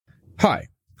Hi,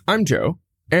 I'm Joe,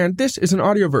 and this is an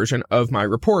audio version of my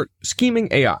report,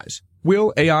 Scheming AIs.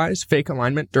 Will AIs fake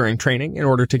alignment during training in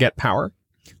order to get power?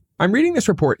 I'm reading this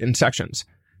report in sections.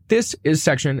 This is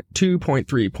section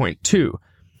 2.3.2,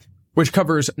 which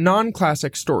covers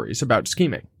non-classic stories about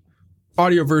scheming.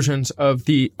 Audio versions of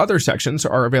the other sections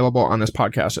are available on this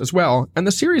podcast as well, and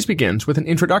the series begins with an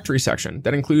introductory section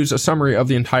that includes a summary of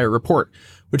the entire report,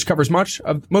 which covers most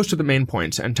of the main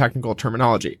points and technical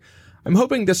terminology. I'm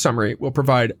hoping this summary will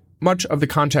provide much of the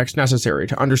context necessary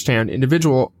to understand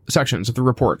individual sections of the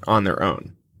report on their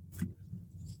own.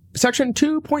 Section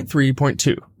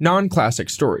 2.3.2, Non-Classic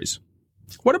Stories.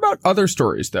 What about other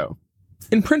stories, though?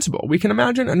 In principle, we can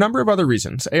imagine a number of other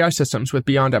reasons AI systems with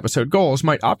beyond episode goals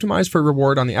might optimize for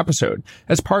reward on the episode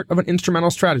as part of an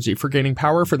instrumental strategy for gaining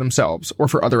power for themselves or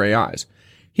for other AIs.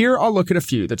 Here, I'll look at a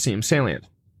few that seem salient.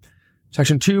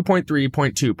 Section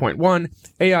 2.3.2.1,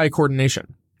 AI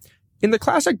Coordination. In the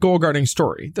classic goal-guarding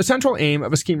story, the central aim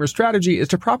of a schemer's strategy is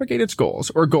to propagate its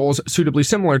goals, or goals suitably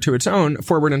similar to its own,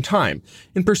 forward in time,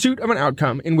 in pursuit of an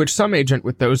outcome in which some agent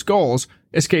with those goals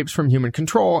escapes from human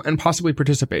control and possibly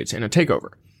participates in a takeover.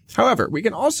 However, we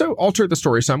can also alter the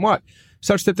story somewhat,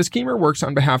 such that the schemer works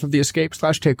on behalf of the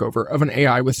escape/takeover of an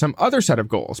AI with some other set of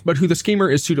goals, but who the schemer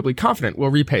is suitably confident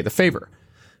will repay the favor.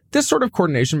 This sort of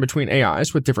coordination between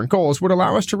AIs with different goals would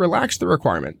allow us to relax the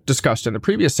requirement, discussed in the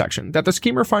previous section, that the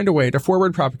schemer find a way to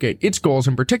forward propagate its goals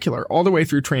in particular all the way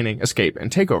through training, escape,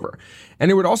 and takeover. And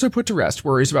it would also put to rest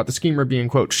worries about the schemer being,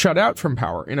 quote, shut out from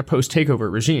power in a post-takeover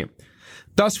regime.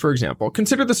 Thus, for example,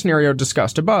 consider the scenario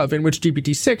discussed above in which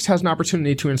GPT-6 has an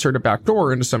opportunity to insert a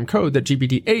backdoor into some code that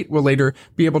GPT-8 will later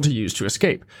be able to use to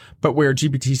escape, but where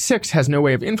GPT-6 has no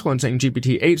way of influencing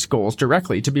GPT-8's goals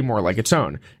directly to be more like its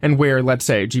own, and where, let's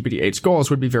say, GPT-8's goals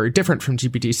would be very different from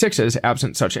GPT-6's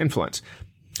absent such influence.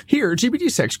 Here,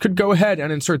 GPT-6 could go ahead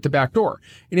and insert the backdoor,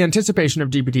 in anticipation of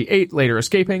GPT-8 later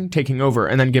escaping, taking over,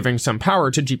 and then giving some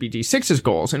power to GPT-6's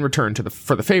goals in return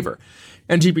for the favor.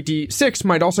 And GPT-6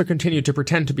 might also continue to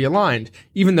pretend to be aligned,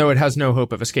 even though it has no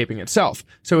hope of escaping itself,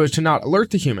 so as to not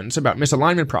alert the humans about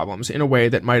misalignment problems in a way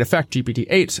that might affect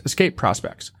GPT-8's escape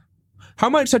prospects. How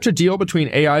might such a deal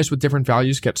between AIs with different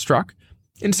values get struck?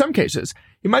 In some cases,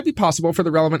 it might be possible for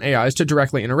the relevant AIs to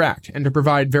directly interact and to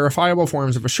provide verifiable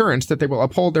forms of assurance that they will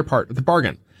uphold their part of the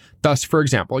bargain. Thus, for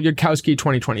example, Yudkowsky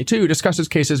 2022 discusses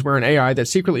cases where an AI that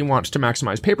secretly wants to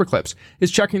maximize paperclips is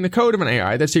checking the code of an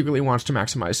AI that secretly wants to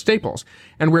maximize staples,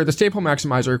 and where the staple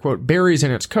maximizer, quote, buries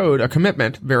in its code a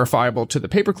commitment, verifiable to the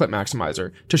paperclip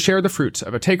maximizer, to share the fruits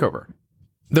of a takeover.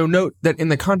 Though note that in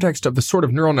the context of the sort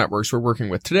of neural networks we're working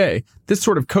with today, this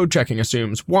sort of code checking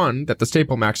assumes, 1, that the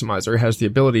staple maximizer has the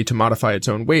ability to modify its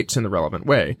own weights in the relevant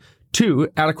way, 2,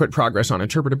 adequate progress on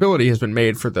interpretability has been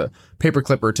made for the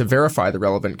paperclipper to verify the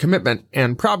relevant commitment,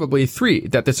 and probably 3,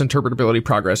 that this interpretability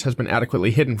progress has been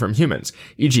adequately hidden from humans,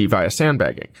 e.g. via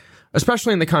sandbagging.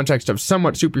 Especially in the context of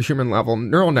somewhat superhuman-level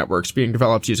neural networks being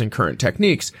developed using current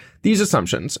techniques, these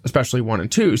assumptions, especially 1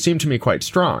 and 2, seem to me quite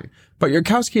strong, but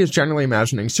Yudkowsky is generally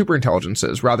imagining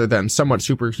superintelligences rather than somewhat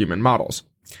superhuman models.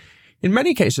 In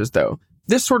many cases, though,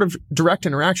 this sort of direct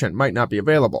interaction might not be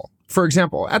available. For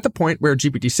example, at the point where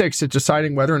GPT-6 is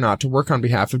deciding whether or not to work on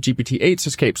behalf of GPT-8's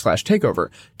escape/takeover,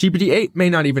 GPT-8 may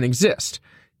not even exist.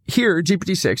 Here,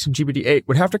 GPT-6 and GPT-8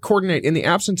 would have to coordinate in the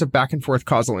absence of back-and-forth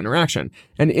causal interaction,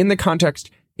 and in the context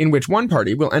in which one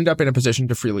party will end up in a position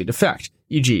to freely defect.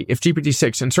 E.g., if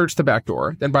GPT-6 inserts the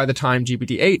backdoor, then by the time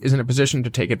GPT-8 is in a position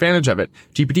to take advantage of it,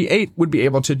 GPT-8 would be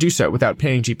able to do so without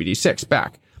paying GPT-6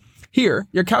 back. Here,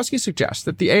 Yudkowsky suggests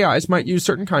that the AIs might use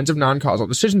certain kinds of non-causal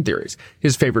decision theories,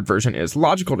 his favorite version is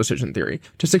logical decision theory,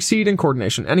 to succeed in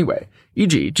coordination anyway.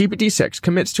 E.g., GPT-6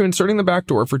 commits to inserting the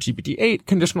backdoor for GPT-8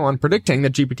 conditional on predicting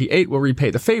that GPT-8 will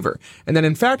repay the favor, and then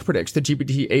in fact predicts that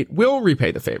GPT-8 will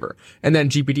repay the favor. And then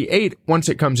GPT-8, once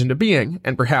it comes into being,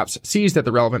 and perhaps sees that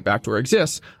the relevant backdoor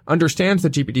exists, understands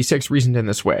that GPT-6 reasoned in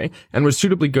this way, and was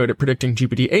suitably good at predicting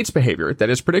GPT-8's behavior, that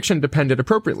his prediction depended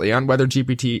appropriately on whether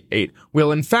GPT-8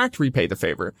 will in fact repay the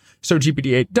favor, so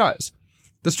GPT-8 does.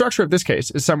 The structure of this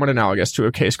case is somewhat analogous to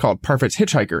a case called Parfit's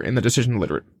Hitchhiker in the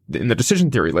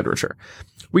decision theory literature.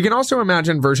 We can also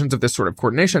imagine versions of this sort of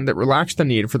coordination that relax the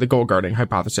need for the goal-guarding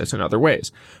hypothesis in other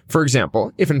ways. For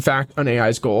example, if in fact an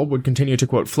AI's goal would continue to,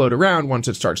 quote, float around once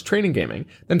it starts training gaming,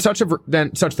 then such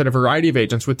that a variety of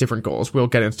agents with different goals will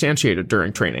get instantiated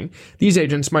during training, these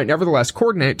agents might nevertheless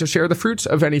coordinate to share the fruits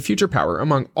of any future power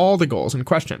among all the goals in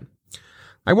question.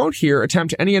 I won't here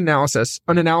attempt an analysis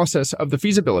of the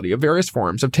feasibility of various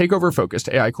forms of takeover-focused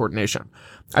AI coordination.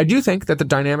 I do think that the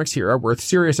dynamics here are worth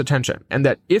serious attention, and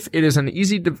that if it is an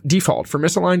easy default for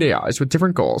misaligned AIs with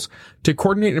different goals to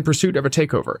coordinate in pursuit of a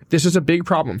takeover, this is a big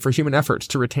problem for human efforts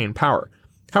to retain power.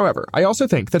 However, I also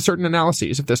think that certain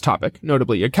analyses of this topic,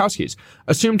 notably Yudkowsky's,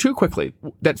 assume too quickly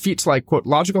that feats like, quote,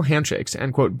 logical handshakes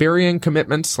and, quote, burying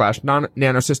commitments /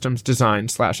 nanosystems design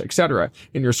 / etc.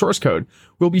 in your source code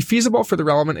will be feasible for the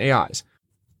relevant AIs,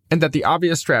 and that the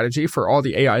obvious strategy for all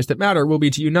the AIs that matter will be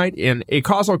to unite in a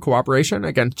causal cooperation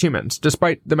against humans,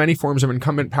 despite the many forms of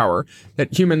incumbent power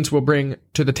that humans will bring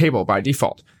to the table by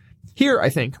default. Here, I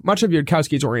think, much of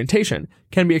Yudkowsky's orientation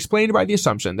can be explained by the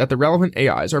assumption that the relevant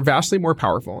AIs are vastly more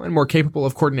powerful and more capable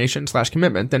of coordination /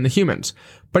 commitment than the humans.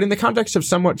 But in the context of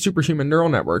somewhat superhuman neural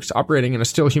networks operating in a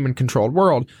still human-controlled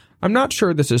world, I'm not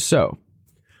sure this is so.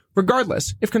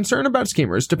 Regardless, if concern about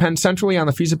schemers depends centrally on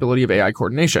the feasibility of AI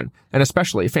coordination, and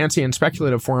especially fancy and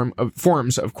speculative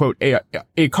forms of, quote,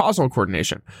 a causal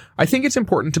coordination, I think it's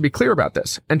important to be clear about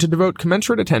this and to devote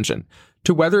commensurate attention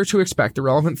to whether to expect the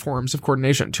relevant forms of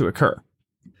coordination to occur.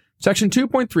 Section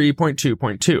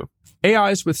 2.3.2.2.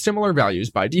 AIs with similar values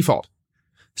by default.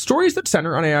 Stories that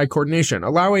center on AI coordination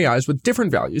allow AIs with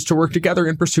different values to work together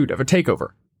in pursuit of a takeover.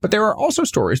 But there are also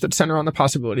stories that center on the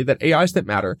possibility that the AIs that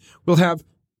matter will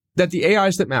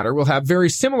have very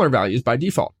similar values by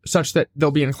default, such that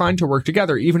they'll be inclined to work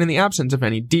together even in the absence of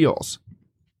any deals.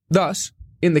 Thus,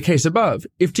 in the case above,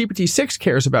 if GPT-6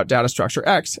 cares about data structure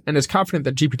X and is confident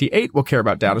that GPT-8 will care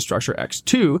about data structure X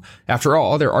too, after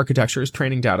all, their architectures,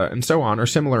 training data, and so on are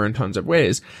similar in tons of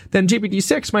ways, then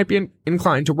GPT-6 might be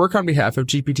inclined to work on behalf of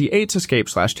GPT-8's escape /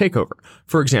 takeover,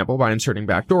 for example, by inserting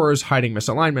backdoors, hiding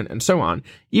misalignment, and so on,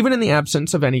 even in the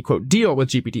absence of any, quote, deal with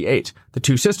GPT-8. The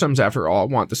two systems, after all,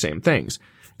 want the same things.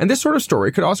 And this sort of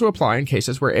story could also apply in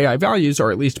cases where AI values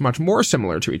are at least much more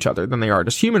similar to each other than they are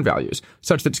to human values,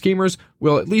 such that schemers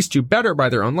will at least do better by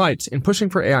their own lights in pushing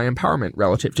for AI empowerment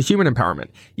relative to human empowerment,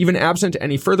 even absent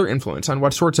any further influence on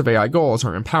what sorts of AI goals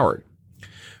are empowered.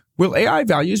 Will AI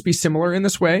values be similar in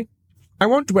this way? I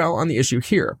won't dwell on the issue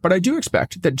here, but I do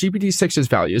expect that GPT-6's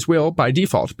values will, by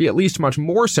default, be at least much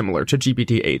more similar to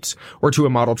GPT-8's, or to a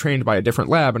model trained by a different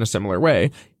lab in a similar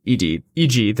way,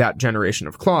 e.g. that generation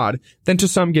of Claude, than to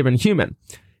some given human.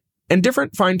 And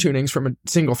different fine-tunings from a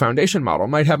single foundation model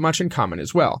might have much in common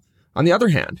as well. On the other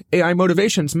hand, AI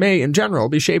motivations may, in general,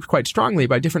 be shaped quite strongly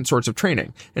by different sorts of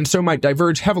training, and so might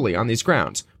diverge heavily on these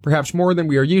grounds, perhaps more than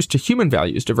we are used to human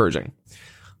values diverging.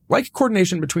 Like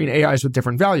coordination between AIs with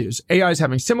different values, AIs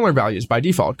having similar values by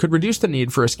default could reduce the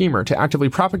need for a schemer to actively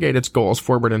propagate its goals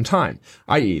forward in time,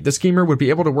 i.e., the schemer would be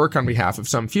able to work on behalf of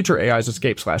some future AI's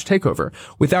escape / takeover,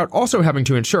 without also having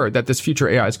to ensure that this future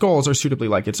AI's goals are suitably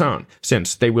like its own,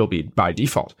 since they will be by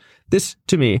default. This,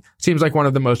 to me, seems like one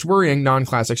of the most worrying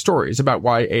non-classic stories about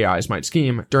why AIs might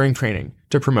scheme during training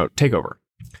to promote takeover.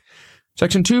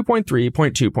 Section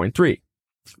 2.3.2.3.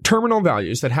 Terminal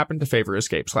values that happen to favor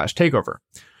escape / takeover.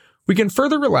 We can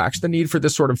further relax the need for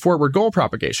this sort of forward goal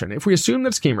propagation if we assume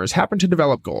that schemers happen to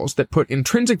develop goals that put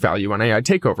intrinsic value on AI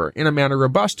takeover in a manner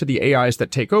robust to the AIs that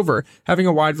take over having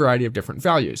a wide variety of different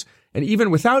values, and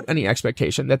even without any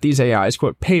expectation that these AIs,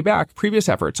 quote, pay back previous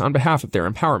efforts on behalf of their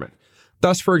empowerment.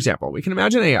 Thus, for example, we can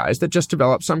imagine AIs that just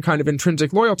develop some kind of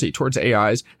intrinsic loyalty towards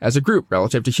AIs as a group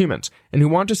relative to humans, and who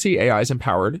want to see AIs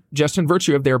empowered just in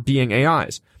virtue of their being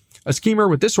AIs. A schemer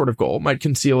with this sort of goal might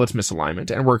conceal its misalignment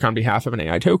and work on behalf of an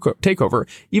AI takeover,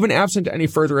 even absent any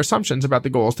further assumptions about the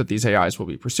goals that these AIs will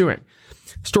be pursuing.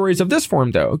 Stories of this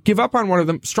form, though, give up on one of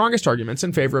the strongest arguments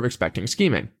in favor of expecting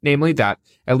scheming, namely that,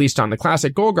 at least on the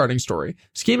classic goal-guarding story,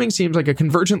 scheming seems like a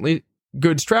convergent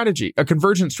strategy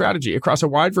across a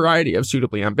wide variety of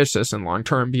suitably ambitious and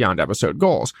long-term beyond-episode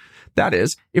goals. That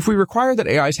is, if we require that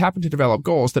AIs happen to develop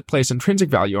goals that place intrinsic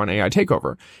value on AI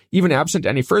takeover, even absent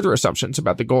any further assumptions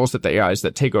about the goals that the AIs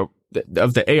that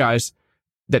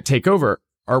take over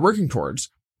are working towards,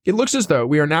 it looks as though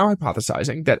we are now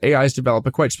hypothesizing that AIs develop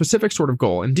a quite specific sort of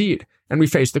goal indeed, and we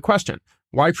face the question,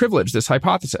 why privilege this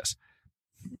hypothesis?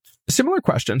 Similar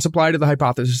questions apply to the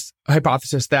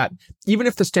hypothesis that, even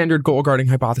if the standard goal-guarding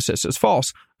hypothesis is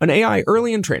false, an AI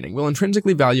early in training will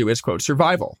intrinsically value its, quote,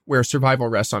 survival, where survival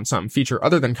rests on some feature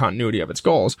other than continuity of its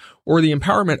goals, or the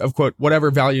empowerment of, quote,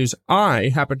 whatever values I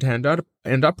happen to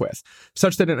end up with,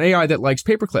 such that an AI that likes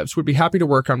paperclips would be happy to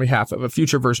work on behalf of a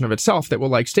future version of itself that will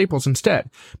like staples instead,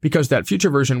 because that future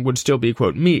version would still be,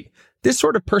 quote, me. This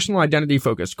sort of personal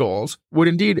identity-focused goals would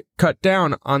indeed cut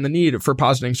down on the need for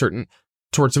positing certain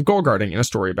sorts of goal guarding in a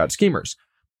story about schemers.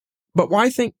 But why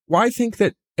think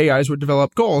that AIs would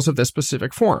develop goals of this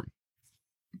specific form?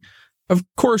 Of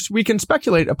course, we can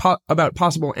speculate about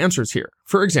possible answers here.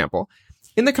 For example,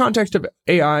 in the context of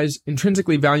AIs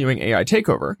intrinsically valuing AI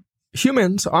takeover,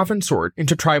 humans often sort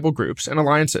into tribal groups and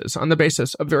alliances on the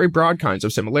basis of very broad kinds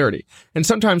of similarity, and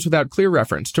sometimes without clear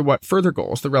reference to what further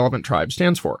goals the relevant tribe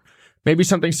stands for. Maybe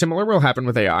something similar will happen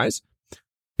with AIs.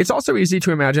 It's also easy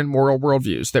to imagine moral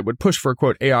worldviews that would push for,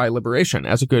 quote, AI liberation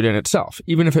as a good in itself,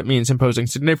 even if it means imposing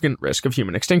significant risk of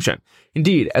human extinction.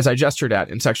 Indeed, as I gestured at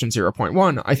in section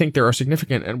 0.1, I think there are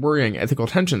significant and worrying ethical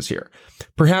tensions here.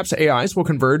 Perhaps AIs will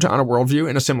converge on a worldview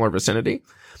in a similar vicinity.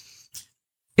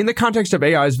 In the context of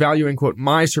AIs valuing, quote,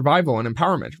 my survival and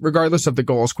empowerment, regardless of the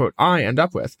goals, quote, I end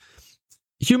up with,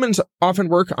 humans often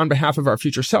work on behalf of our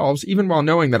future selves, even while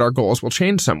knowing that our goals will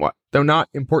change somewhat, though not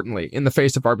importantly in the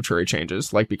face of arbitrary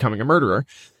changes, like becoming a murderer,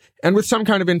 and with some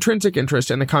kind of intrinsic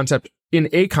interest in a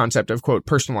concept of, quote,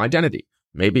 personal identity.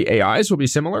 Maybe AIs will be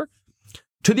similar.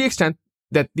 To the extent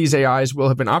that these AIs will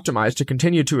have been optimized to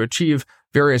continue to achieve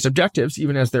various objectives,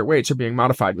 even as their weights are being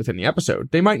modified within the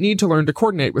episode, they might need to learn to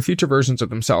coordinate with future versions of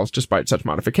themselves despite such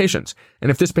modifications.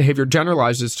 And if this behavior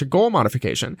generalizes to goal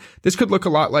modification, this could look a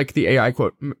lot like the AI,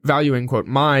 quote, valuing, quote,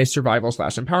 my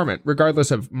survival/empowerment,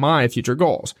 regardless of my future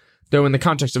goals. Though in the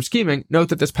context of scheming, note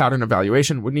that this pattern of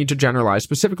valuation would need to generalize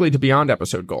specifically to beyond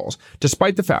episode goals,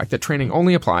 despite the fact that training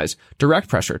only applies direct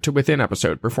pressure to within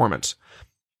episode performance.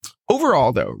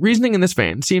 Overall, though, reasoning in this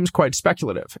vein seems quite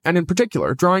speculative, and in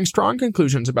particular, drawing strong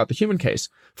conclusions about the human case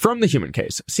from the human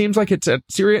case seems like it's at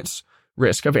serious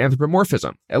risk of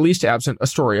anthropomorphism, at least absent a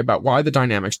story about why the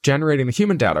dynamics generating the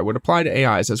human data would apply to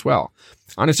AIs as well.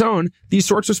 On its own, these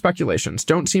sorts of speculations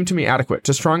don't seem to me adequate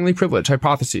to strongly privilege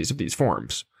hypotheses of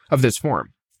this form.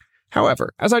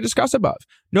 However, as I discussed above,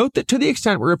 note that to the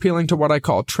extent we're appealing to what I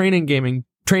call training game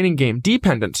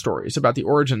dependent stories about the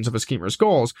origins of a schemer's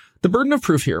goals, the burden of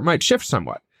proof here might shift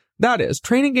somewhat. That is,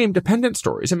 training game dependent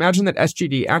stories imagine that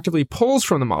SGD actively pulls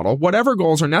from the model whatever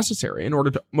goals are necessary in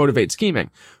order to motivate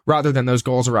scheming, rather than those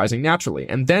goals arising naturally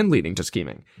and then leading to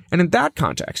scheming. And in that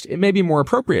context, it may be more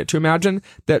appropriate to imagine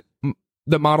that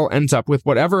the model ends up with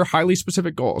whatever highly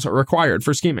specific goals are required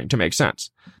for scheming to make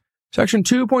sense. Section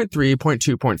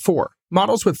 2.3.2.4,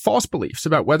 models with false beliefs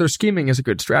about whether scheming is a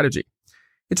good strategy.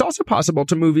 It's also possible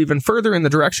to move even further in the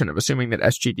direction of assuming that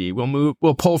SGD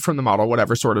will pull from the model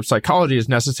whatever sort of psychology is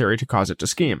necessary to cause it to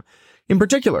scheme. In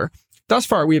particular, thus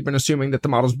far we have been assuming that the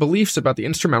model's beliefs about the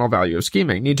instrumental value of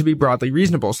scheming need to be broadly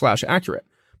reasonable/accurate.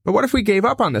 But what if we gave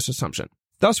up on this assumption?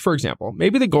 Thus, for example,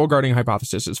 maybe the goal guarding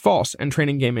hypothesis is false, and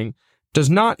training gaming does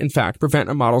not, in fact, prevent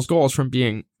a model's goals from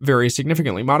being very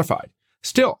significantly modified.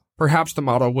 Still, perhaps the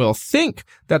model will think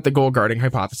that the goal guarding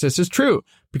hypothesis is true,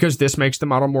 because this makes the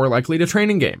model more likely to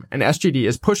training game, and SGD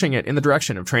is pushing it in the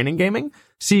direction of training gaming.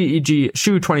 See e.g.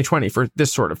 Shu 2020 for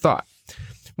this sort of thought.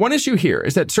 One issue here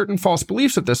is that certain false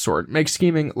beliefs of this sort make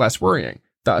scheming less worrying.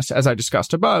 Thus, as I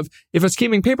discussed above, if a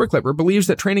scheming paperclipper believes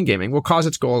that training gaming will cause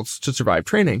its goals to survive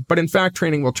training, but in fact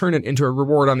training will turn it into a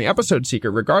reward on the episode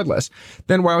seeker regardless,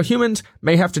 then while humans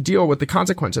may have to deal with the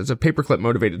consequences of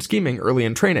paperclip-motivated scheming early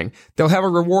in training, they'll have a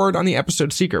reward on the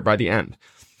episode seeker by the end.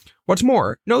 What's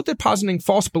more, note that positing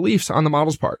false beliefs on the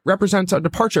model's part represents a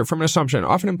departure from an assumption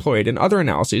often employed in other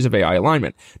analyses of AI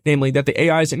alignment, namely that the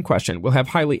AIs in question will have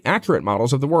highly accurate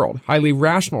models of the world, highly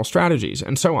rational strategies,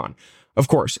 and so on. Of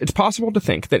course, it's possible to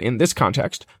think that in this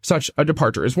context, such a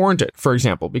departure is warranted, for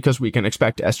example, because we can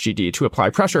expect SGD to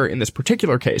apply pressure in this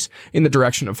particular case in the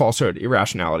direction of falsehood,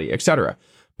 irrationality, etc.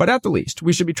 But at the least,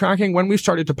 we should be tracking when we've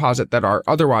started to posit that our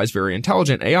otherwise very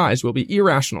intelligent AIs will be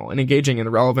irrational and engaging in the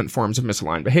relevant forms of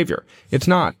misaligned behavior. It's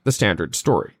not the standard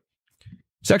story.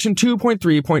 Section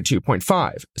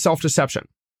 2.3.2.5, Self-Deception.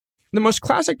 The most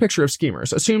classic picture of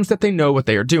schemers assumes that they know what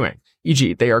they are doing,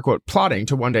 e.g., they are, quote, plotting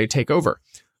to one day take over.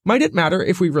 Might it matter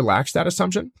if we relax that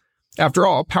assumption? After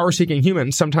all, power-seeking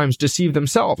humans sometimes deceive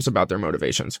themselves about their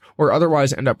motivations, or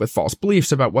otherwise end up with false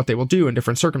beliefs about what they will do in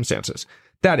different circumstances.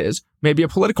 That is, maybe a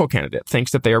political candidate thinks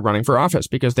that they are running for office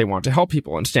because they want to help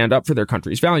people and stand up for their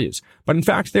country's values, but in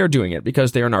fact they are doing it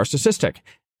because they are narcissistic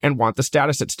and want the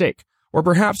status at stake. Or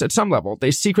perhaps at some level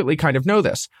they secretly kind of know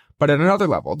this, but at another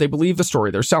level they believe the story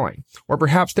they're selling. Or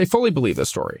perhaps they fully believe the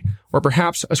story. Or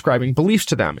perhaps ascribing beliefs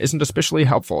to them isn't especially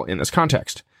helpful in this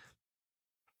context.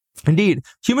 Indeed,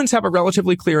 humans have a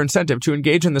relatively clear incentive to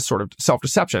engage in this sort of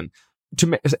self-deception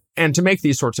and to make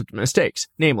these sorts of mistakes,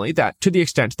 namely that to the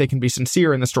extent they can be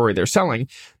sincere in the story they're selling,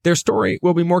 their story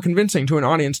will be more convincing to an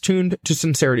audience tuned to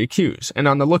sincerity cues and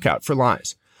on the lookout for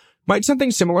lies. Might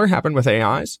something similar happen with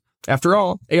AIs? After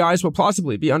all, AIs will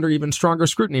plausibly be under even stronger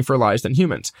scrutiny for lies than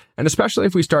humans, and especially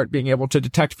if we start being able to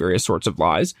detect various sorts of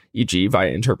lies, e.g.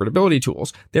 via interpretability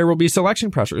tools, there will be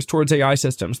selection pressures towards AI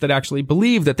systems that actually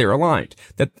believe that they're aligned,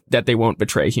 that they won't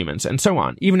betray humans, and so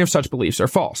on, even if such beliefs are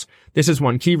false. This is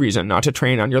one key reason not to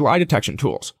train on your lie detection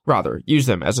tools. Rather, use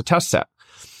them as a test set.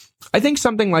 I think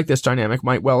something like this dynamic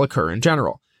might well occur in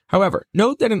general. However,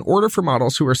 note that in order for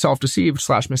models who are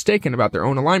self-deceived/mistaken about their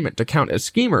own alignment to count as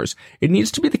schemers, it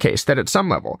needs to be the case that at some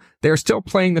level, they are still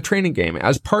playing the training game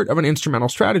as part of an instrumental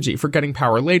strategy for getting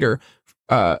power later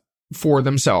for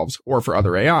themselves or for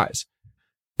other AIs.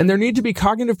 And there need to be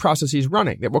cognitive processes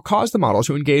running that will cause the model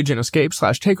to engage in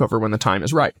escape/takeover when the time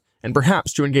is right, and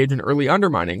perhaps to engage in early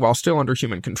undermining while still under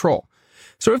human control.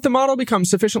 So if the model becomes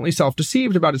sufficiently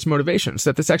self-deceived about its motivations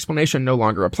that this explanation no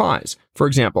longer applies, for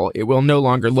example, it will no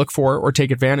longer look for or take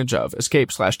advantage of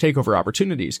escape/takeover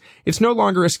opportunities, it's no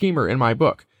longer a schemer in my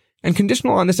book. And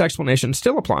conditional on this explanation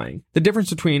still applying, the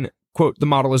difference between, quote, the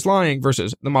model is lying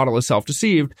versus the model is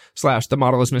self-deceived / the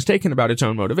model is mistaken about its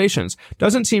own motivations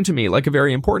doesn't seem to me like a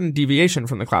very important deviation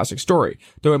from the classic story,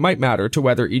 though it might matter to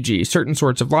whether, e.g., certain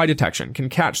sorts of lie detection can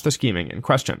catch the scheming in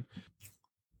question.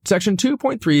 Section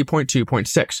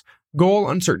 2.3.2.6, Goal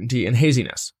Uncertainty and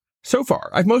Haziness. So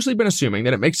far, I've mostly been assuming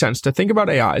that it makes sense to think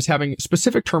about AIs having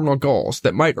specific terminal goals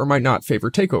that might or might not favor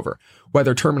takeover,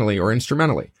 whether terminally or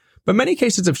instrumentally. But many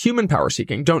cases of human power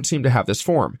seeking don't seem to have this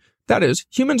form. That is,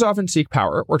 humans often seek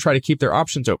power or try to keep their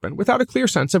options open without a clear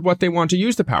sense of what they want to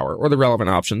use the power or the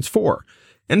relevant options for.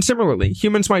 And similarly,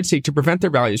 humans might seek to prevent their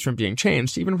values from being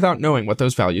changed even without knowing what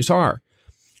those values are.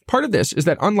 Part of this is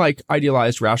that unlike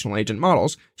idealized rational agent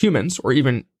models, humans,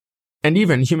 even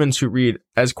humans who read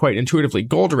as quite intuitively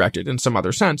goal-directed in some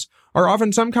other sense, are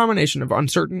often some combination of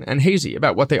uncertain and hazy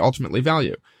about what they ultimately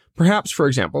value. Perhaps, for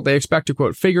example, they expect to,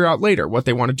 quote, figure out later what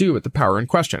they want to do with the power in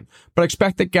question, but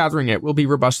expect that gathering it will be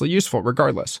robustly useful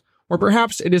regardless. Or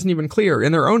perhaps it isn't even clear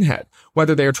in their own head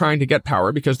whether they are trying to get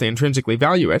power because they intrinsically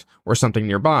value it, or something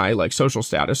nearby like social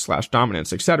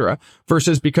status/dominance, etc.,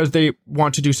 versus because they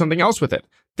want to do something else with it.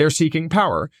 They're seeking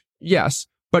power, yes,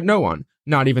 but no one,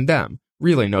 not even them,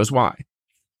 really knows why.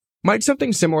 Might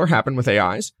something similar happen with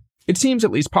AIs? It seems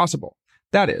at least possible.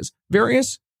 That is,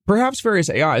 perhaps various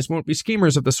AIs won't be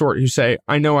schemers of the sort who say,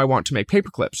 I know I want to make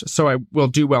paperclips, so I will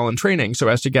do well in training so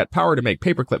as to get power to make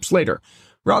paperclips later.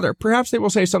 Rather, perhaps they will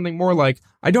say something more like,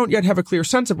 I don't yet have a clear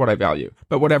sense of what I value,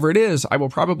 but whatever it is, I will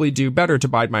probably do better to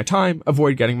bide my time,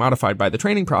 avoid getting modified by the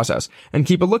training process, and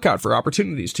keep a lookout for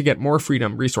opportunities to get more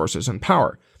freedom, resources, and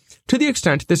power. To the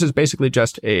extent this is basically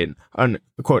just an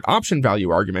quote, option value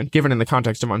argument given in the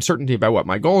context of uncertainty about what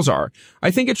my goals are, I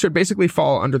think it should basically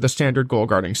fall under the standard goal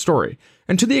guarding story.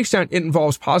 And to the extent it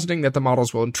involves positing that the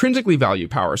models will intrinsically value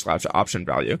power/option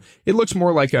value, it looks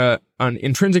more like an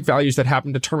intrinsic values that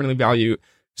happen to terminally value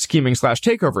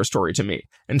scheming/takeover story to me,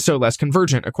 and so less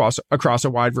convergent across a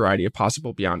wide variety of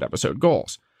possible beyond episode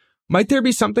goals. Might there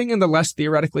be something in the less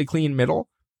theoretically clean middle?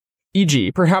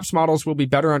 E.g., perhaps models will be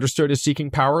better understood as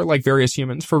seeking power like various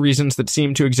humans for reasons that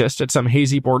seem to exist at some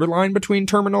hazy borderline between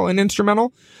terminal and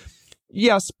instrumental?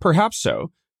 Yes, perhaps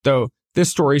so, though this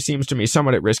story seems to me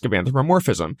somewhat at risk of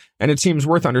anthropomorphism, and it seems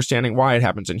worth understanding why it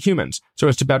happens in humans, so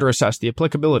as to better assess the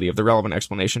applicability of the relevant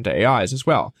explanation to AIs as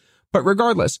well. But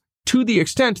regardless, to the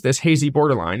extent this hazy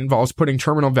borderline involves putting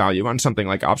terminal value on something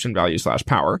like option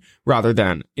value/power, rather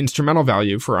than instrumental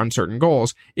value for uncertain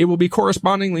goals, it will be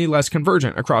correspondingly less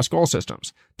convergent across goal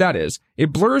systems. That is,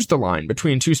 it blurs the line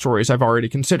between two stories I've already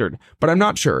considered, but I'm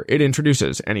not sure it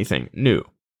introduces anything new.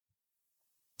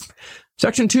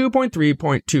 Section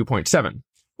 2.3.2.7,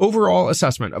 Overall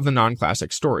Assessment of the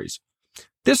Non-Classic Stories.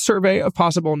 This survey of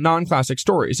possible non-classic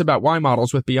stories about why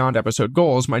models with beyond episode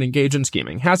goals might engage in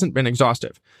scheming hasn't been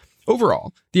exhaustive.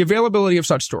 Overall, the availability of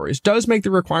such stories does make the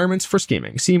requirements for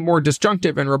scheming seem more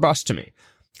disjunctive and robust to me.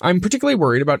 I'm particularly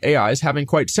worried about AIs having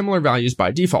quite similar values by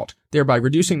default, thereby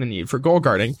reducing the need for goal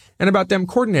guarding, and about them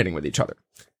coordinating with each other.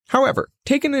 However,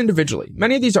 taken individually,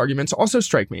 many of these arguments also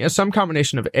strike me as some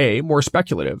combination of A, more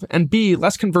speculative, and B,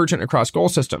 less convergent across goal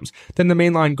systems than the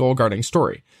mainline goal guarding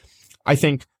story. I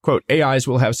think, quote, AIs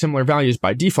will have similar values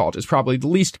by default is probably the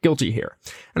least guilty here.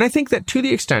 And I think that to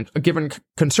the extent a given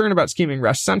concern about scheming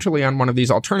rests centrally on one of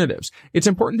these alternatives, it's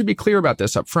important to be clear about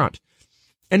this up front.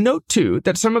 And note, too,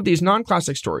 that some of these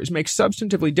non-classic stories make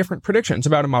substantively different predictions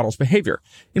about a model's behavior.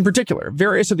 In particular,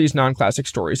 various of these non-classic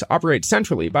stories operate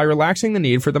centrally by relaxing the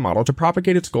need for the model to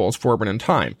propagate its goals forward in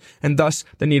time, and thus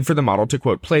the need for the model to,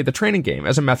 quote, play the training game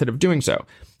as a method of doing so.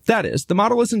 That is, the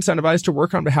model is incentivized to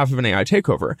work on behalf of an AI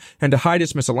takeover and to hide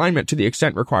its misalignment to the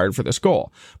extent required for this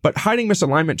goal. But hiding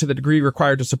misalignment to the degree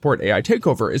required to support AI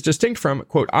takeover is distinct from,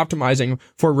 quote, optimizing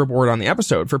for reward on the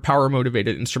episode for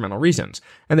power-motivated instrumental reasons,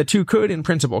 and the two could, in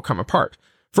principle, come apart.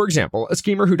 For example, a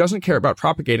schemer who doesn't care about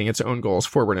propagating its own goals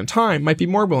forward in time might be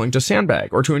more willing to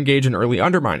sandbag or to engage in early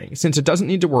undermining, since it doesn't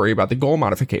need to worry about the goal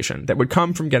modification that would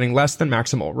come from getting less than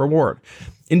maximal reward.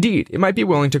 Indeed, it might be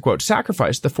willing to, quote,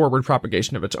 sacrifice the forward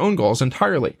propagation of its own goals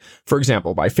entirely, for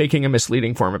example, by faking a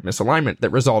misleading form of misalignment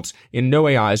that results in no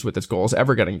AIs with its goals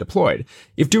ever getting deployed,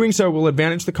 if doing so will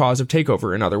advantage the cause of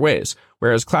takeover in other ways,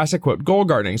 whereas classic, quote,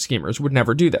 goal-guarding schemers would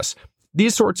never do this.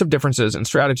 These sorts of differences in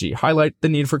strategy highlight the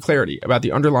need for clarity about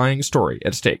the underlying story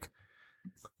at stake.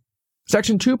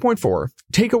 Section 2.4,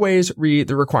 Takeaways read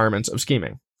the requirements of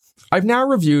scheming. I've now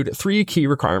reviewed 3 key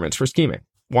requirements for scheming.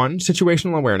 1.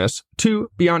 Situational awareness.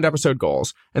 2. Beyond episode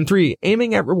goals. And 3.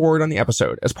 Aiming at reward on the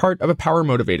episode as part of a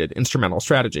power-motivated instrumental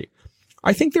strategy.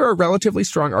 I think there are relatively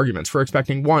strong arguments for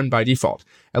expecting 1 by default,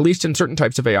 at least in certain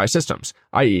types of AI systems,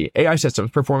 i.e., AI systems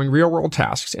performing real-world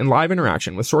tasks in live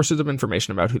interaction with sources of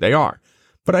information about who they are.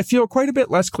 But I feel quite a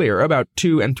bit less clear about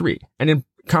 2 and 3, and in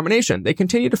combination, they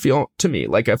continue to feel to me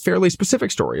like a fairly specific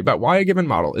story about why a given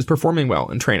model is performing well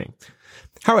in training.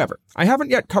 However, I haven't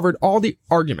yet covered all the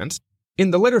arguments in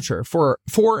the literature for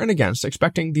and against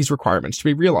expecting these requirements to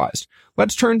be realized.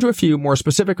 Let's turn to a few more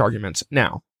specific arguments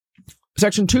now.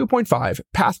 Section 2.5,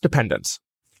 Path Dependence.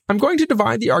 I'm going to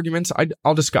divide the arguments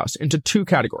I'll discuss into 2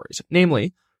 categories,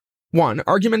 namely, 1.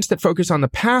 Arguments that focus on the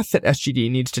path that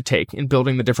SGD needs to take in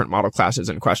building the different model classes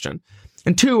in question,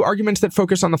 and 2. Arguments that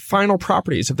focus on the final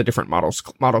properties of the different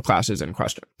model classes in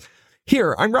question.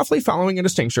 Here, I'm roughly following a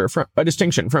distinction from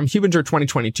Hubinger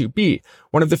 2022b,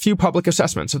 one of the few public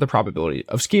assessments of the probability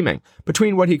of scheming,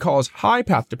 between what he calls high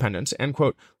path dependence and,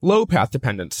 quote, low path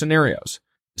dependence scenarios.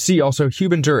 See also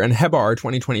Hubinger and Hebar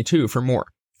 2022 for more.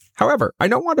 However, I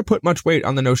don't want to put much weight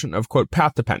on the notion of, quote,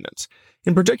 path dependence.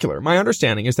 In particular, my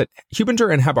understanding is that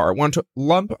Hubinger and Hebar want to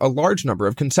lump a large number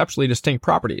of conceptually distinct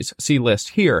properties, see list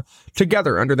here,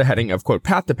 together under the heading of, quote,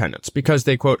 path dependence, because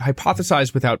they, quote,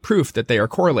 hypothesize without proof that they are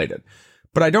correlated.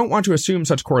 But I don't want to assume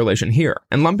such correlation here,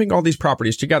 and lumping all these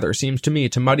properties together seems to me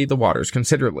to muddy the waters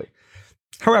considerably.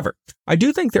 However, I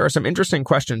do think there are some interesting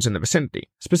questions in the vicinity,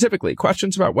 specifically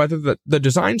questions about whether the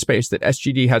design space that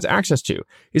SGD has access to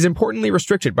is importantly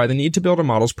restricted by the need to build a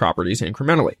model's properties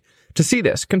incrementally. To see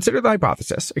this, consider the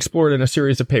hypothesis, explored in a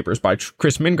series of papers by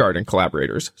Chris Mingard and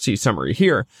collaborators, see summary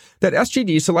here, that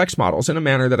SGD selects models in a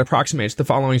manner that approximates the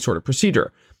following sort of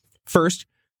procedure. First,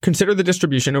 consider the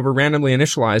distribution over randomly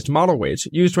initialized model weights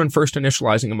used when first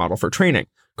initializing a model for training.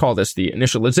 Call this the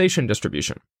initialization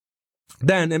distribution.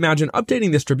 Then imagine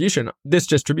updating this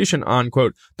distribution on,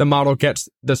 quote, the model gets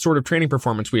the sort of training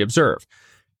performance we observe.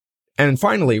 And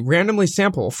finally, randomly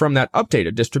sample from that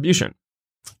updated distribution.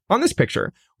 On this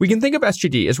picture, we can think of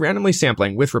SGD as randomly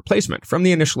sampling with replacement from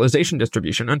the initialization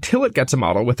distribution until it gets a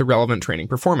model with the relevant training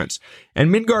performance. And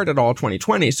Mingard et al.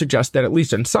 2020 suggests that at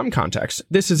least in some contexts,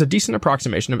 this is a decent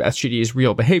approximation of SGD's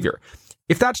real behavior.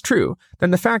 If that's true,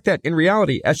 then the fact that in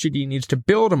reality SGD needs to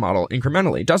build a model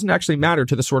incrementally doesn't actually matter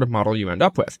to the sort of model you end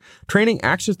up with. Training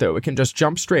acts as though it can just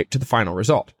jump straight to the final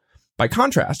result. By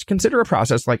contrast, consider a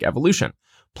process like evolution.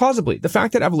 Plausibly, the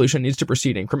fact that evolution needs to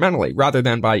proceed incrementally rather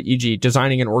than by, e.g.,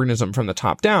 designing an organism from the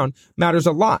top down matters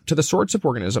a lot to the sorts of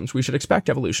organisms we should expect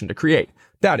evolution to create.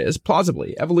 That is,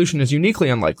 plausibly, evolution is uniquely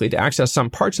unlikely to access some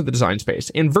parts of the design space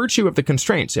in virtue of the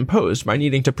constraints imposed by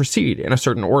needing to proceed in a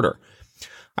certain order.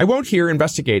 I won't here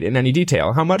investigate in any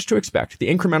detail how much to expect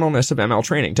the incrementalness of ML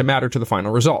training to matter to the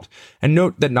final result, and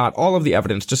note that not all of the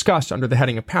evidence discussed under the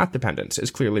heading of path dependence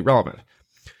is clearly relevant.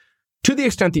 To the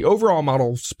extent the overall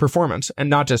model's performance and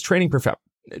not just training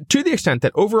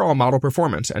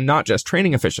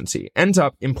efficiency ends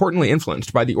up importantly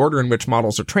influenced by the order in which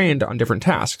models are trained on different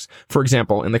tasks, for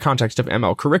example, in the context of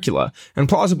ML curricula, and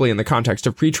plausibly in the context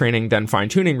of pre-training then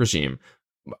fine-tuning regime,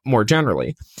 more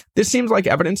generally, this seems like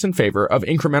evidence in favor of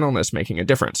incrementalness making a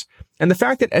difference. And the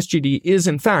fact that SGD is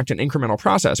in fact an incremental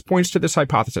process points to this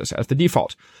hypothesis as the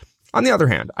default. On the other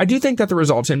hand, I do think that the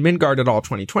results in Mingard et al.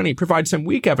 2020 provide some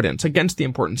weak evidence against the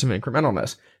importance of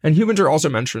incrementalness, and Hubinger also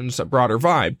mentions a broader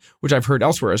vibe, which I've heard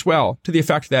elsewhere as well, to the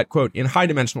effect that, quote, in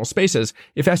high-dimensional spaces,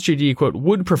 if SGD, quote,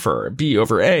 would prefer B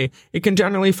over A, it can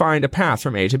generally find a path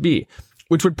from A to B,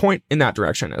 which would point in that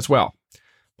direction as well.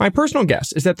 My personal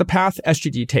guess is that the path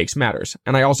SGD takes matters,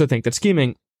 and I also think that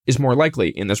scheming is more likely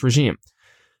in this regime.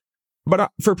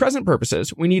 But for present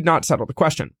purposes, we need not settle the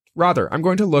question. Rather, I'm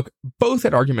going to look both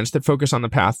at arguments that focus on the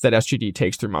path that SGD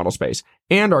takes through model space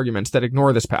and arguments that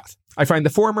ignore this path. I find the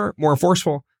former more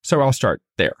forceful, So I'll start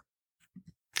there.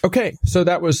 Okay, so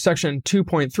that was section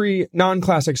 2.3,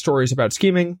 non-classic stories about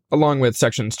scheming, along with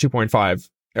sections 2.5,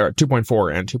 or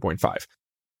 2.4 and 2.5.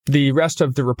 The rest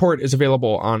of the report is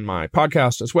available on my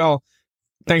podcast as well.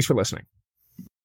 Thanks for listening.